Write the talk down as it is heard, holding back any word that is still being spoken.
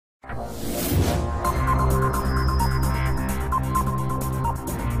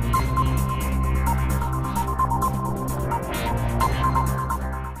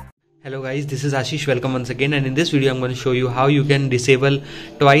Hello guys, this is Ashish. Welcome once again, and in this video I'm going to show you how you can disable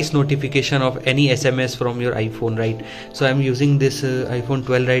twice notification of any SMS from your iPhone, right? So I'm using this iPhone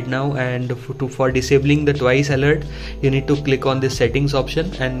 12 right now, and for disabling the twice alert, you need to click on this settings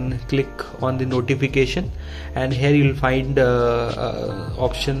option and click on the notification, and here you'll find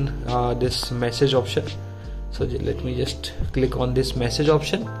option this message option. So let me just click on this message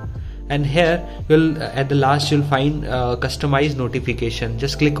option, and here you'll at the last you'll find customize notification.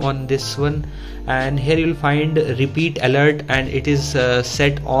 Just click on this one, and here you'll find repeat alert, and it is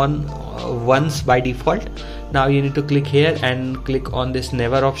set on once by default. Now you need to click here and click on this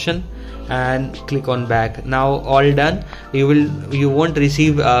never option and click on back. Now all done. You won't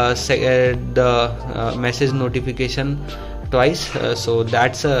receive the message notification twice. So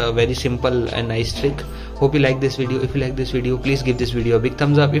that's a very simple and nice trick. Hope you like this video. If you like this video, please give this video a big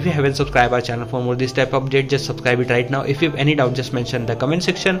thumbs up. If you haven't subscribed our channel for more this type of update, just subscribe it right now. If you have any doubt, just mention in the comment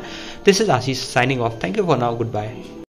section. This is Ashish signing off. Thank you for now. Goodbye.